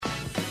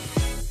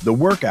The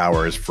work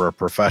hours for a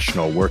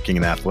professional working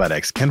in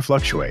athletics can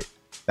fluctuate.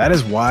 That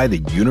is why the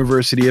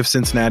University of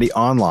Cincinnati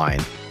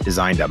Online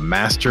designed a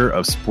Master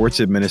of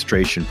Sports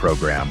Administration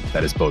program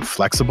that is both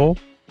flexible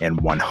and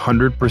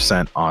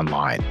 100%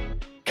 online.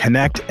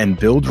 Connect and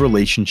build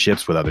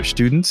relationships with other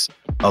students,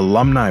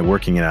 alumni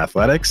working in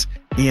athletics,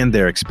 and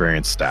their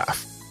experienced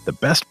staff. The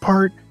best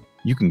part?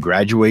 You can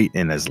graduate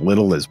in as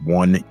little as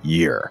 1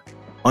 year.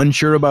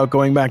 Unsure about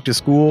going back to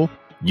school?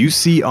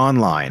 UC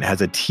Online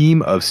has a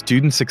team of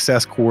student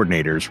success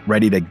coordinators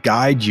ready to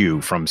guide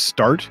you from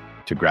start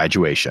to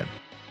graduation.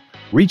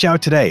 Reach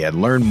out today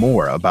and learn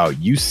more about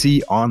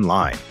UC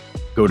Online.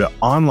 Go to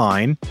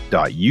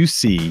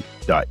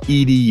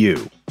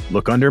online.uc.edu.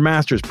 Look under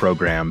master's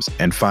programs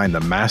and find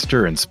the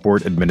Master in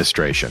Sport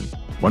Administration.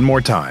 One more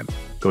time,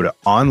 go to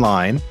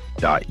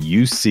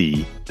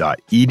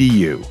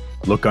online.uc.edu.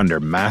 Look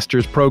under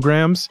master's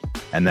programs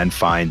and then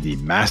find the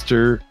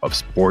Master of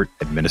Sport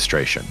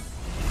Administration.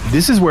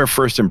 This is where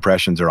first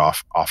impressions are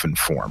often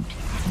formed.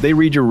 They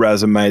read your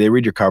resume, they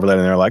read your cover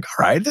letter, and they're like,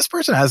 all right, this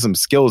person has some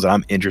skills that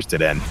I'm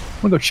interested in. I'm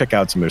going to go check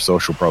out some of their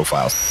social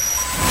profiles.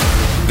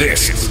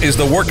 This is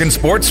the Workin'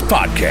 Sports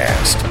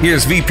Podcast.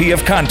 Here's VP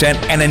of Content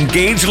and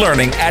Engaged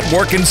Learning at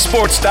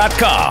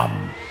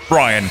workinsports.com,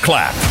 Brian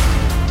Clapp.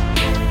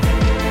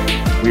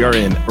 We are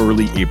in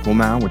early April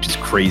now, which is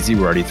crazy.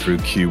 We're already through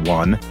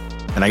Q1.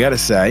 And I got to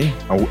say,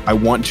 I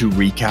want to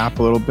recap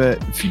a little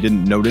bit. If you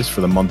didn't notice,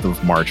 for the month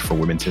of March, for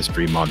Women's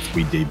History Month,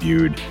 we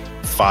debuted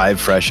 5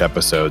 fresh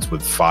episodes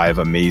with 5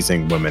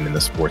 amazing women in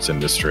the sports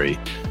industry.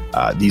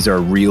 These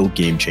are real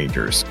game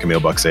changers.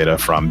 Camille Buxeda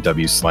from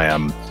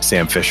WSlam,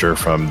 Sam Fisher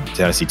from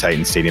Tennessee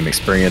Titans Stadium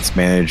Experience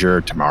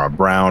Manager, Tamara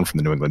Brown from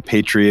the New England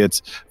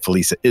Patriots,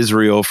 Felisa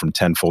Israel from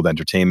Tenfold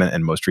Entertainment,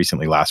 and most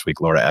recently last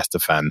week, Laura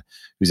Estefan,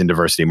 who's in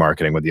diversity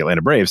marketing with the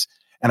Atlanta Braves.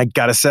 And I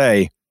got to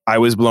say, I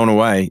was blown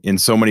away in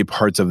so many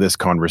parts of this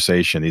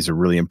conversation. These are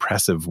really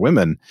impressive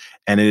women.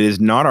 And it is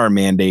not our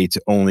mandate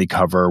to only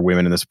cover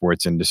women in the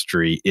sports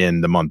industry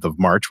in the month of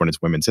March when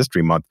it's Women's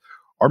History Month.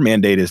 Our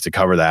mandate is to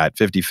cover that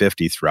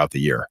 50-50 throughout the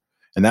year.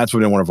 And that's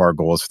been one of our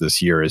goals for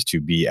this year, is to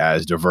be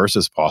as diverse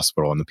as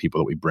possible in the people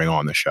that we bring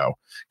on the show.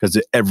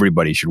 Because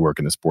everybody should work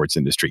in the sports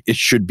industry. It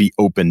should be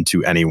open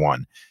to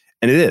anyone.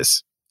 And it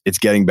is. It's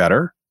getting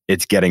better.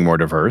 It's getting more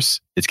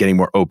diverse. It's getting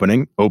more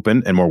open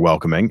and more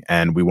welcoming.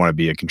 And we want to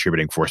be a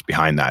contributing force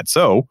behind that.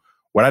 So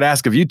what I'd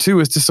ask of you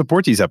too is to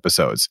support these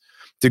episodes,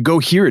 to go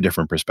hear a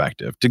different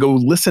perspective, to go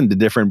listen to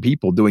different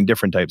people doing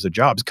different types of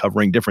jobs,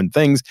 covering different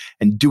things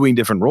and doing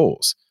different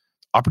roles.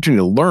 Opportunity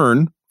to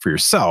learn for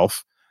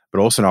yourself, but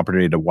also an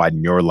opportunity to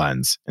widen your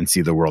lens and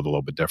see the world a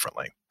little bit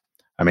differently.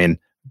 I mean,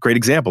 great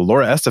example.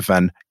 Laura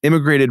Estefan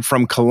immigrated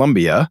from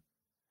Colombia,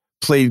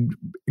 played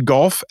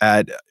golf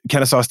at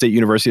Kennesaw State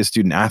University as a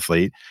student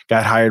athlete,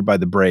 got hired by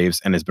the Braves,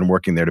 and has been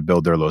working there to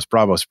build their Los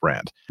Bravos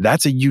brand.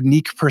 That's a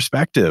unique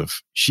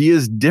perspective. She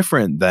is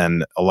different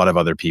than a lot of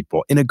other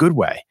people in a good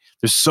way.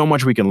 There's so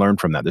much we can learn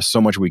from that. There's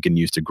so much we can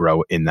use to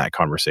grow in that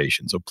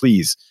conversation. So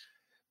please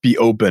be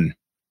open,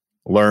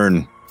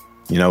 learn,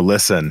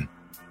 listen,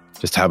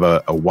 just have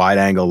a wide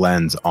angle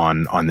lens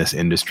on this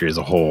industry as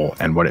a whole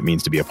and what it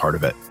means to be a part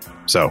of it.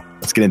 So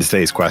let's get into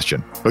today's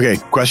question. Okay,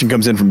 question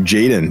comes in from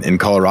Jaden in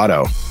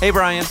Colorado. Hey,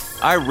 Brian.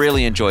 I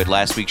really enjoyed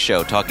last week's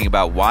show talking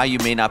about why you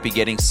may not be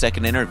getting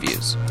second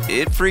interviews.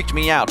 It freaked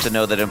me out to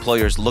know that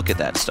employers look at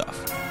that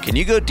stuff. Can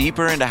you go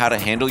deeper into how to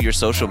handle your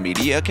social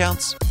media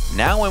accounts?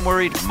 Now I'm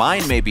worried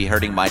mine may be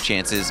hurting my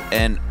chances,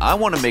 and I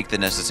want to make the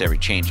necessary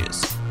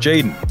changes.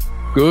 Jaden,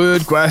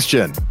 good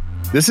question.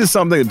 This is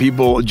something that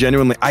people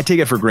genuinely, I take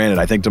it for granted.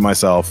 I think to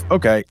myself,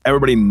 okay,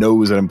 everybody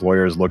knows that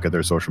employers look at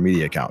their social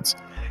media accounts.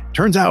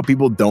 Turns out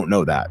people don't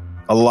know that.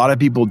 A lot of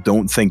people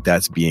don't think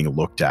that's being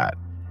looked at.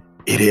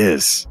 It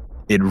is.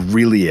 It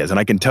really is. And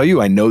I can tell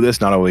you, I know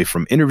this not only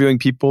from interviewing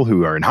people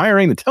who are in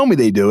hiring that tell me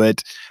they do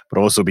it, but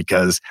also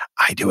because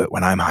I do it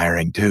when I'm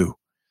hiring too.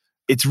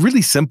 It's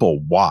really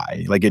simple.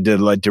 Why?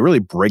 To really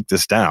break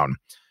this down,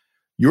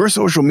 your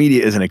social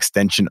media is an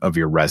extension of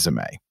your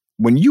resume.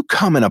 When you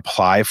come and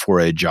apply for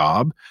a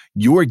job,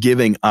 you're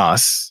giving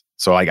us,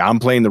 so I'm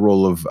playing the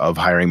role of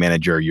hiring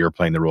manager, you're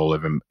playing the role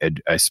of an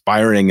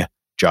aspiring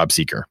job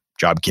seeker,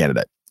 job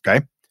candidate,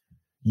 okay?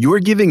 You're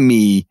giving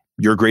me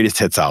your greatest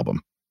hits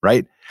album,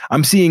 right?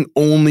 I'm seeing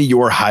only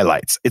your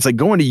highlights. It's like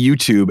going to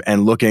YouTube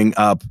and looking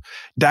up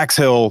Dax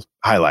Hill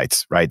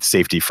highlights, right?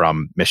 Safety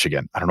from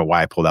Michigan. I don't know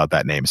why I pulled out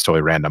that name. It's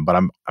totally random, but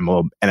I'm a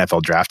little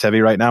NFL draft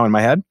heavy right now in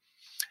my head.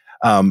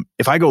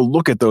 If I go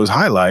look at those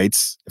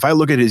highlights, if I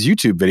look at his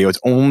YouTube video, it's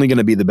only going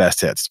to be the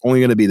best hits. It's only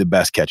going to be the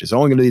best catches. It's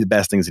only going to be the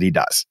best things that he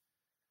does.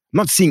 I'm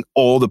not seeing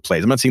all the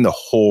plays. I'm not seeing the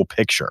whole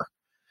picture.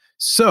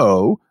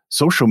 So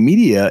social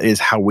media is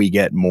how we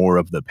get more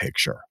of the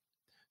picture.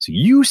 So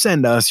you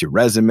send us your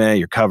resume,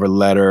 your cover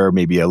letter,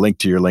 maybe a link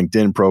to your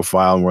LinkedIn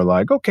profile, and we're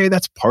like, okay,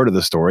 that's part of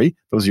the story.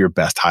 Those are your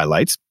best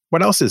highlights.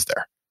 What else is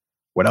there?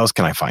 What else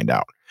can I find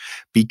out?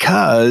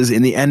 Because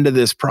in the end of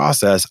this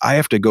process, I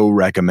have to go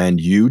recommend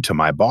you to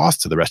my boss,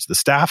 to the rest of the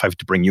staff. I have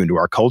to bring you into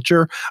our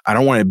culture. I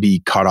don't want to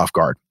be caught off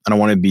guard. I don't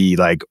want to be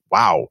like,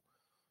 wow,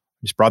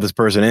 Just brought this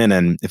person in,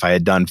 and if I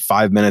had done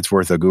 5 minutes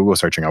worth of Google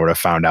searching, I would have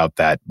found out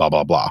that blah,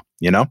 blah, blah,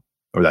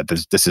 or that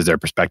this is their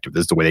perspective.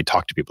 This is the way they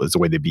talk to people. This is the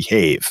way they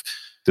behave.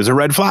 Those are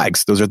red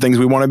flags. Those are things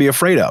we want to be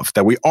afraid of,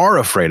 that we are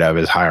afraid of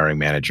as hiring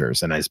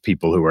managers and as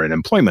people who are in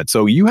employment.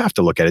 So you have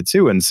to look at it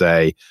too and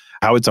say,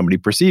 how would somebody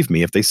perceive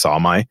me if they saw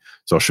my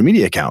social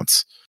media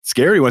accounts?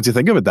 Scary once you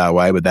think of it that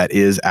way, but that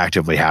is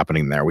actively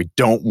happening there. We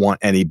don't want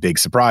any big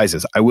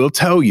surprises. I will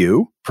tell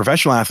you,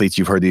 professional athletes,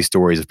 you've heard these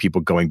stories of people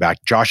going back.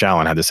 Josh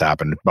Allen had this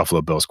happen,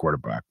 Buffalo Bills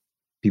quarterback.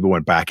 People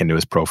went back into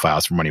his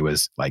profiles from when he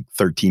was like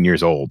 13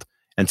 years old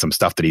and some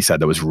stuff that he said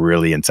that was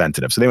really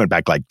insensitive. So they went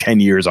back like 10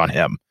 years on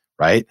him,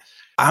 right?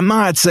 I'm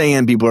not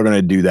saying people are going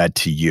to do that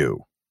to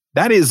you.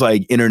 That is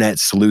like internet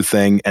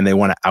sleuthing, and they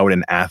want to out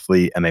an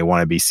athlete and they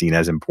want to be seen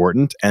as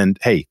important. And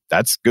hey,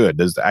 that's good.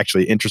 There's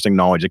actually interesting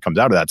knowledge that comes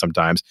out of that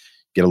sometimes.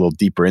 Get a little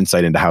deeper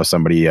insight into how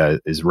somebody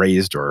is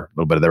raised or a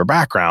little bit of their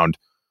background.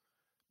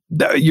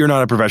 You're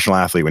not a professional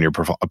athlete when you're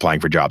applying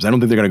for jobs. I don't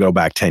think they're going to go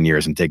back 10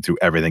 years and take through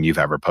everything you've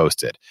ever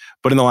posted.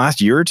 But in the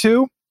last year or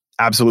two,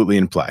 absolutely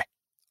in play.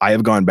 I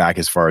have gone back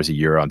as far as a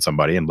year on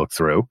somebody and looked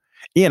through.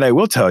 And I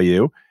will tell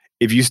you,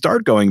 if you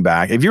start going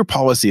back, if your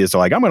policy is to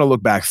like, I'm going to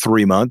look back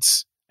 3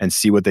 months and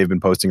see what they've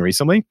been posting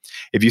recently.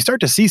 If you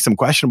start to see some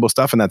questionable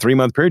stuff in that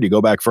 3-month period, you go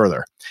back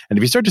further. And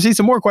if you start to see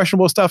some more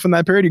questionable stuff in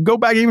that period, you go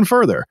back even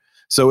further.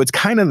 So it's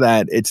kind of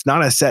that, it's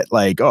not a set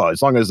like, oh,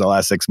 as long as the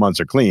last 6 months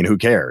are clean, who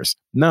cares?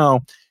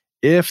 No,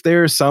 if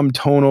there's some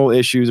tonal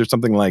issues or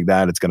something like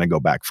that, it's going to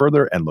go back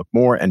further and look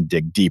more and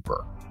dig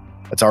deeper.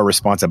 That's our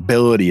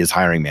responsibility as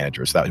hiring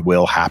managers. That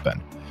will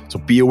happen. So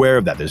be aware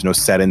of that. There's no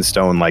set in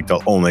stone like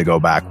they'll only go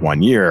back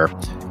 1 year.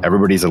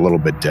 Everybody's a little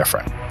bit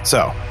different.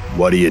 So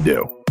what do you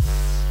do?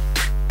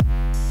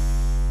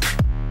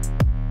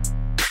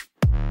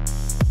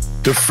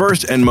 The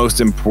first and most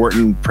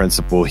important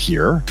principle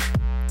here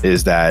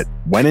is that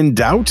when in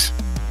doubt,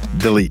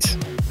 delete.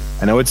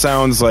 I know it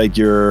sounds like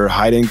you're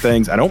hiding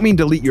things. I don't mean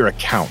delete your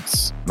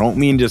accounts. I don't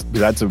mean just,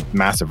 that's a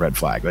massive red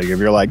flag. Like if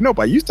you're like, nope,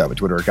 I used to have a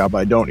Twitter account, but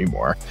I don't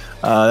anymore.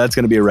 That's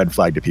going to be a red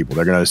flag to people.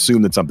 They're going to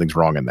assume that something's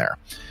wrong in there.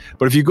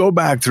 But if you go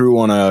back through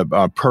on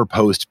a per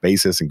post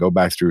basis and go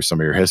back through some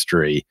of your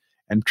history,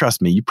 and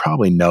trust me, you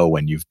probably know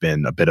when you've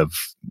been a bit of,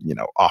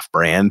 off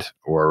brand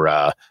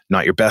or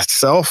not your best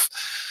self.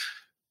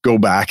 Go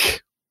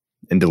back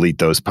and delete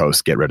those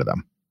posts, get rid of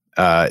them.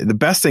 The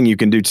best thing you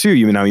can do too,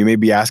 you may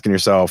be asking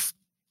yourself,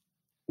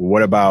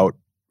 what about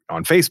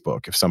on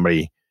Facebook? If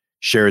somebody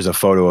shares a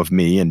photo of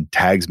me and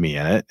tags me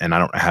in it and I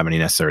don't have any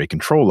necessary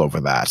control over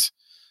that.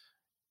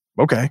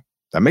 Okay,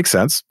 that makes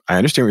sense. I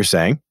understand what you're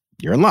saying.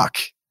 You're in luck.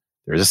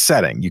 There's a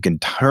setting. You can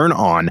turn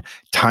on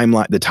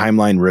the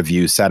timeline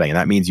review setting. And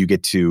that means you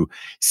get to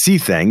see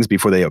things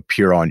before they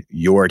appear on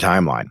your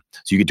timeline.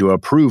 So you get to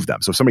approve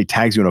them. So if somebody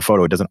tags you in a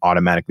photo, it doesn't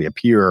automatically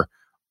appear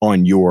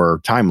on your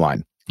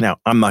timeline. Now,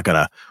 I'm not going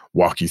to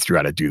walk you through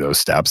how to do those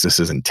steps. This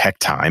isn't tech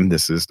time.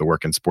 This is the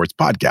Work in Sports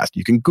podcast.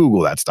 You can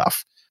Google that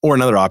stuff. Or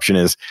another option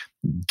is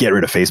get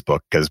rid of Facebook,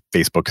 because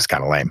Facebook is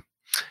kind of lame.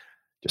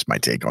 Just my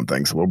take on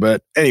things a little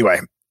bit. Anyway,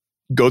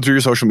 go through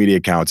your social media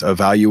accounts,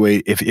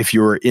 evaluate if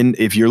you're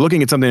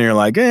looking at something and you're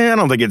like, I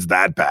don't think it's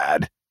that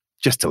bad,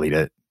 just delete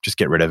it. Just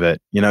get rid of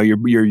it.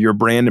 Your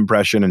brand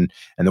impression and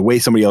the way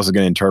somebody else is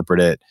going to interpret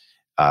it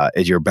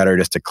is you're better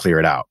just to clear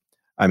it out.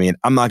 I mean,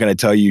 I'm not going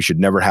to tell you should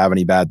never have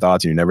any bad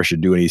thoughts and you never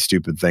should do any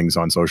stupid things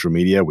on social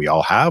media. We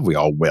all have, we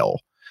all will.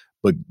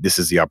 But this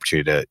is the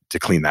opportunity to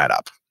clean that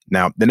up.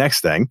 Now, the next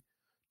thing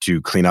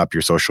to clean up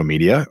your social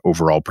media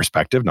overall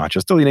perspective, not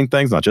just deleting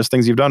things, not just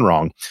things you've done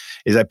wrong,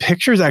 is that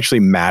pictures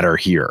actually matter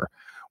here.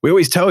 We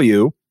always tell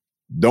you,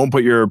 don't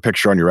put your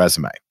picture on your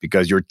resume,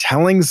 because you're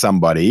telling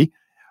somebody,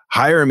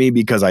 hire me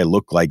because I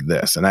look like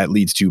this. And that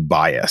leads to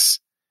bias.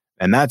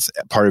 And that's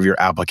part of your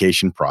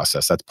application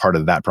process. That's part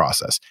of that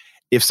process.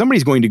 If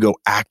somebody's going to go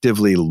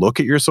actively look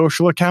at your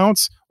social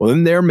accounts, well,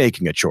 then they're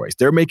making a choice.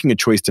 They're making a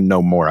choice to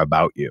know more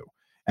about you.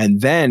 And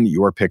then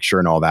your picture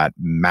and all that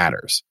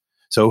matters.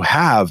 So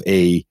have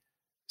a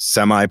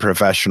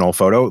semi-professional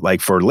photo. Like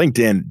for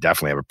LinkedIn,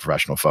 definitely have a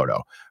professional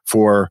photo.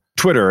 For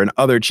Twitter and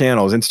other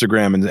channels,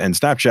 Instagram and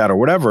Snapchat or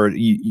whatever,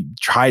 you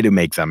try to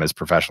make them as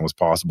professional as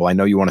possible. I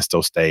know you want to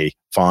still stay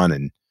fun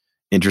and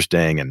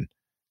interesting and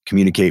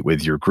communicate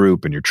with your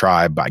group and your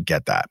tribe. I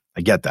get that.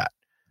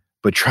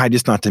 But try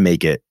just not to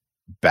make it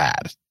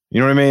bad. You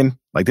know what I mean?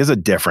 Like there's a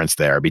difference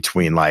there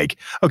between like,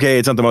 okay,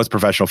 it's not the most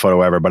professional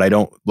photo ever, but I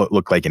don't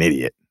look like an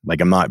idiot. Like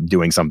I'm not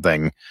doing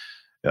something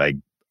like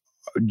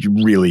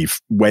really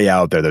way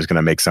out there that's going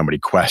to make somebody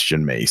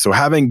question me. So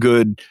having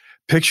good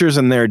pictures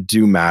in there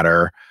do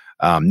matter.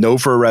 No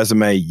for a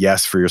resume,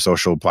 yes for your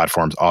social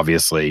platforms,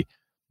 obviously.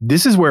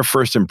 This is where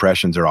first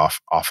impressions are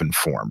often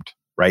formed,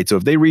 right? So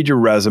if they read your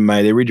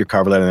resume, they read your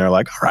cover letter, and they're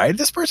like, all right,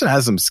 this person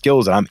has some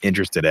skills that I'm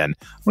interested in.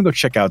 I'm going to go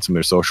check out some of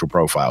their social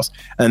profiles.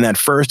 And that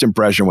first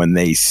impression when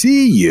they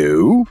see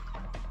you,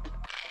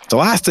 it's a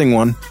lasting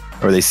one,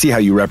 or they see how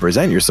you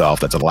represent yourself,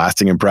 that's a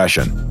lasting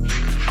impression.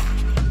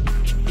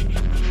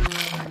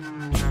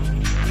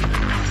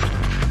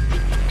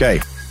 Okay,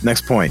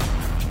 next point.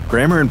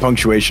 Grammar and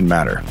punctuation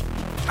matter.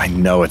 I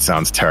know it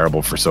sounds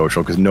terrible for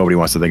social because nobody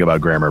wants to think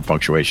about grammar or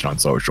punctuation on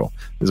social.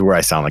 This is where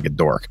I sound like a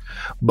dork.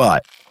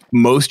 But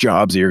most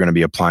jobs that you're going to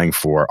be applying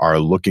for are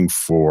looking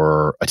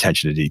for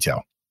attention to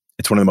detail.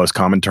 It's one of the most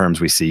common terms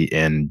we see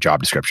in job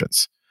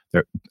descriptions.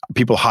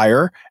 People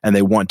hire and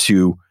they want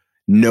to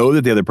know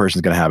that the other person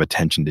is going to have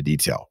attention to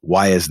detail.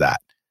 Why is that?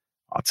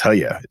 I'll tell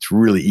you, it's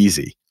really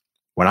easy.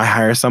 When I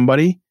hire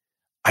somebody,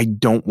 I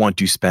don't want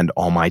to spend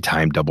all my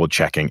time double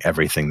checking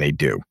everything they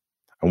do.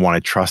 I want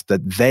to trust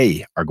that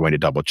they are going to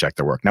double check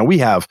their work. Now, we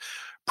have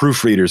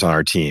proofreaders on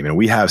our team and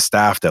we have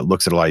staff that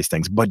looks at a lot of these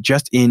things, but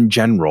just in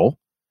general,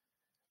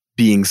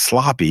 being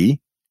sloppy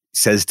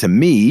says to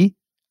me,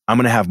 I'm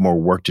going to have more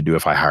work to do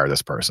if I hire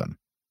this person.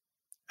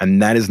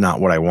 And that is not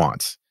what I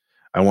want.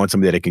 I want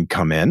somebody that can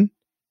come in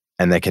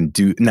and that can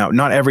do. Now,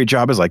 not every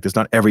job is like this.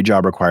 Not every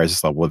job requires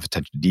this level of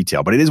attention to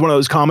detail, but it is one of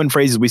those common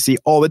phrases we see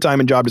all the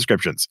time in job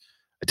descriptions.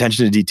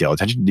 Attention to detail,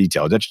 attention to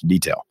detail, attention to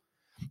detail.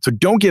 So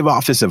don't give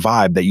off this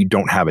vibe that you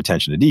don't have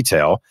attention to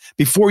detail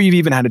before you've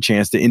even had a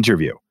chance to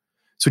interview.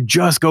 So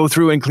just go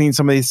through and clean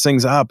some of these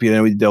things up. You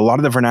know, a lot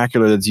of the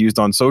vernacular that's used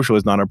on social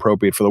is not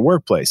appropriate for the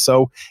workplace.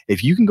 So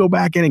if you can go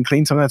back in and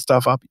clean some of that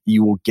stuff up,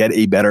 you will get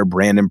a better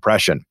brand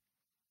impression.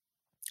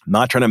 I'm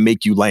not trying to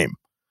make you lame.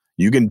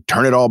 You can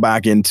turn it all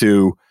back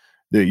into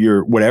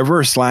your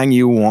whatever slang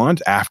you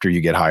want after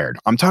you get hired.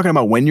 I'm talking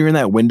about when you're in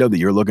that window that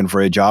you're looking for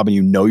a job and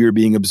you know you're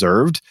being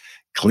observed,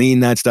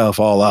 clean that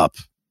stuff all up.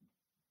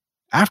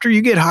 After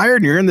you get hired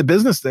and you're in the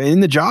business,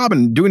 in the job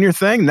and doing your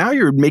thing, now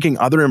you're making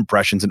other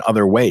impressions in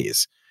other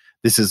ways.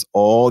 This is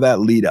all that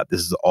lead up.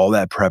 This is all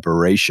that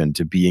preparation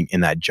to being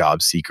in that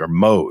job seeker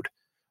mode.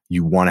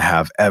 You want to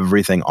have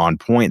everything on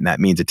point, and that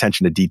means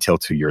attention to detail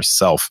to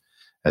yourself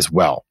as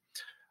well.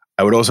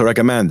 I would also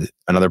recommend,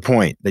 another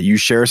point, that you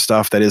share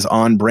stuff that is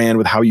on brand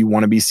with how you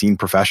want to be seen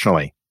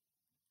professionally.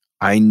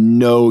 I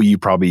know you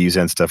probably use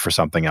Insta for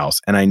something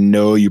else, and I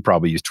know you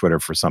probably use Twitter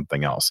for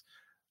something else.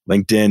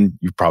 LinkedIn,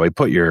 you've probably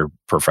put your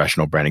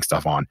professional branding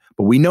stuff on,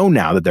 but we know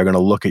now that they're going to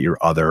look at your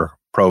other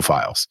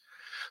profiles.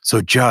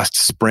 So just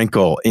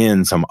sprinkle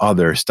in some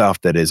other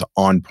stuff that is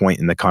on point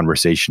in the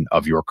conversation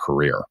of your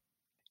career.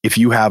 If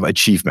you have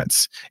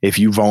achievements, if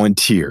you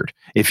volunteered,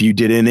 if you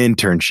did an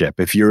internship,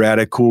 if you're at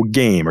a cool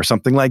game or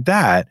something like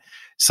that,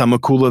 some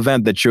cool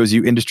event that shows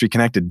you industry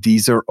connected,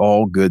 these are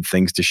all good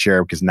things to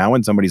share because now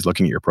when somebody's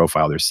looking at your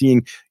profile, they're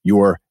seeing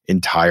your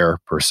entire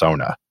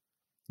persona.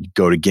 You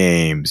go to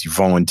games, you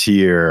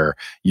volunteer,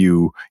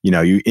 you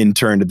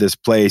interned at this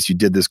place, you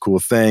did this cool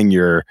thing,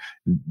 you're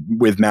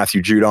with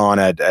Matthew Judon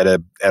at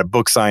a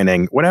book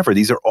signing, whatever.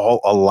 These are all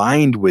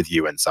aligned with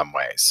you in some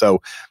way. So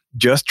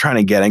just trying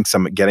to getting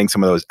some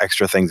of those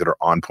extra things that are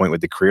on point with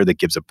the career that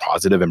gives a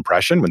positive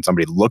impression when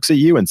somebody looks at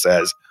you and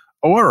says,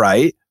 oh, all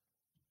right,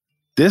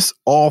 this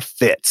all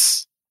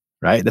fits,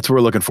 right? That's what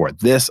we're looking for.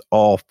 This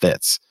all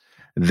fits.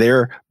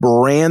 Their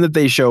brand that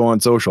they show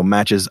on social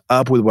matches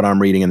up with what I'm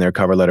reading in their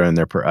cover letter and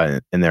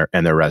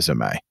their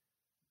resume.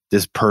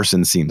 This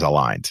person seems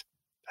aligned.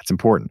 That's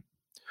important.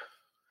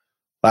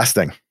 Last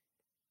thing,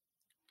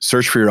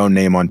 search for your own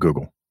name on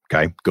Google.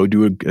 Okay, go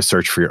do a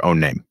search for your own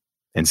name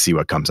and see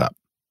what comes up.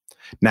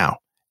 Now,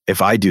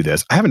 if I do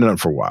this, I haven't done it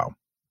for a while,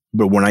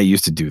 but when I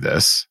used to do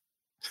this,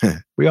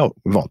 we've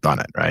all done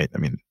it, right? I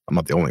mean, I'm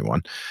not the only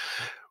one.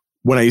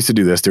 When I used to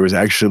do this, there was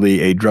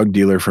actually a drug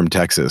dealer from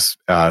Texas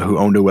who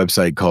owned a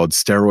website called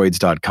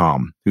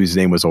steroids.com, whose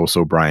name was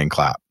also Brian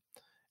Clapp.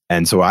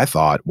 And so I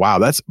thought, wow,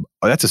 that's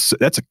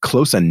a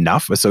close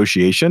enough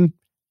association.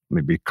 Let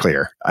me be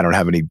clear. I don't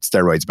have any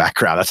steroids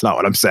background. That's not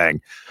what I'm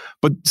saying.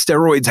 But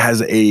steroids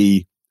has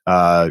a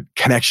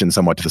connection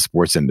somewhat to the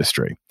sports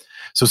industry.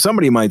 So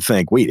somebody might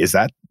think, wait, is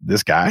that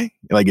this guy?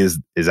 Like, is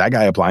that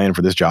guy applying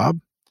for this job?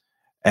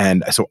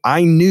 And so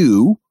I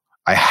knew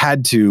I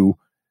had to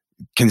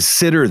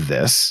consider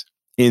this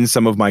in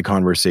some of my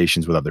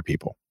conversations with other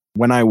people.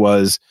 When I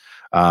was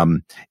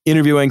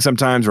interviewing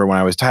sometimes, or when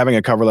I was having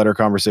a cover letter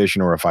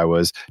conversation, or if I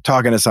was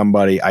talking to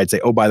somebody, I'd say,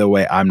 oh, by the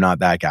way, I'm not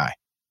that guy.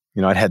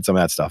 I'd head some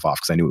of that stuff off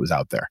because I knew it was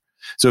out there.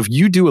 So if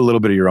you do a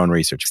little bit of your own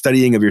research,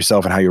 studying of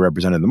yourself and how you're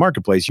represented in the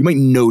marketplace, you might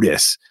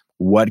notice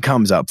what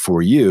comes up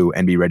for you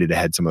and be ready to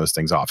head some of those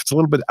things off. It's a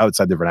little bit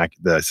outside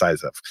the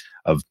size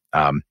of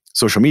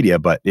social media,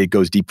 but it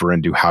goes deeper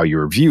into how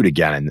you're viewed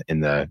again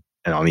and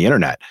on the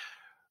internet.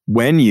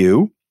 When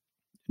you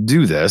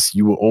do this,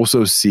 you will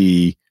also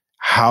see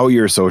how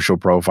your social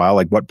profile,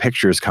 like what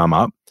pictures come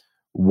up,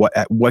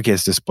 what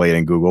gets displayed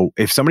in Google.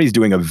 If somebody's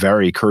doing a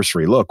very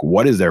cursory look,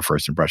 what is their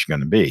first impression going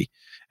to be?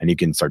 And you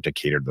can start to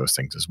cater to those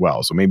things as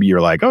well. So maybe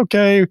you're like,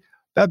 okay,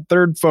 that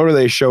third photo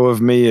they show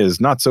of me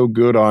is not so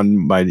good on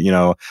my,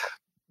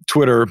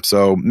 Twitter.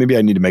 So maybe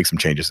I need to make some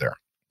changes there.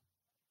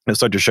 It'll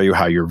start to show you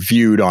how you're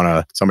viewed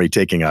on somebody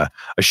taking a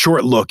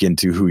short look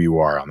into who you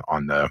are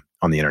on the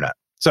internet.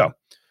 So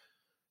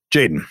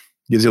Jaden,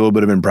 gives you a little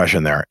bit of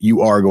impression there. You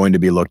are going to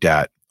be looked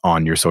at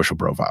on your social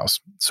profiles.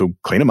 So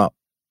clean them up,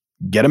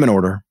 get them in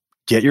order,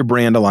 get your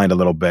brand aligned a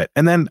little bit.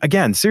 And then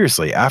again,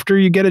 seriously, after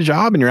you get a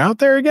job and you're out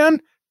there again,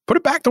 put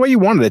it back the way you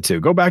wanted it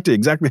to. Go back to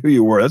exactly who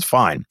you were. That's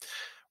fine.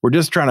 We're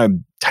just trying to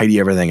tidy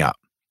everything up.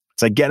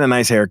 It's like getting a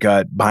nice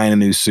haircut, buying a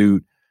new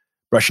suit,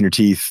 brushing your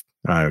teeth.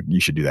 You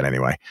should do that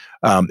anyway.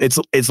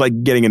 It's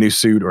like getting a new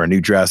suit or a new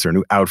dress or a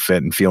new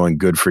outfit and feeling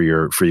good for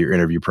your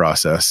interview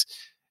process.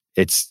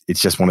 It's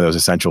just one of those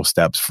essential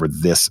steps for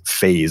this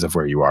phase of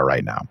where you are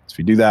right now. So if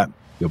you do that,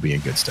 you'll be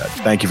in good stead.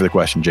 Thank you for the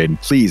question,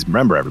 Jaden. Please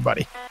remember,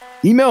 everybody,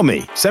 email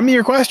me, send me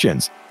your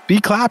questions.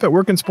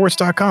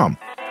 bclapp@workinsports.com.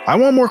 I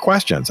want more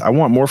questions. I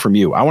want more from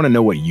you. I want to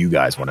know what you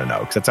guys want to know,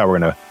 because that's how we're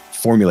going to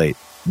formulate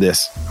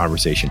this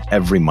conversation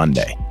every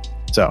Monday.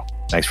 So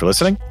thanks for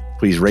listening.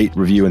 Please rate,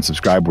 review, and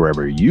subscribe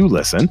wherever you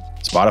listen.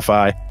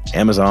 Spotify,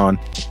 Amazon,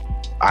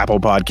 Apple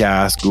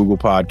Podcasts, Google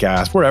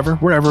Podcasts,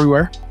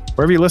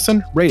 wherever you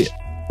listen, rate it,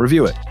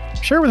 review it,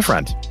 share it with a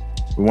friend.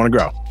 We want to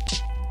grow.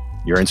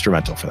 You're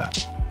instrumental for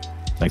that.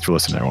 Thanks for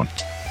listening, everyone.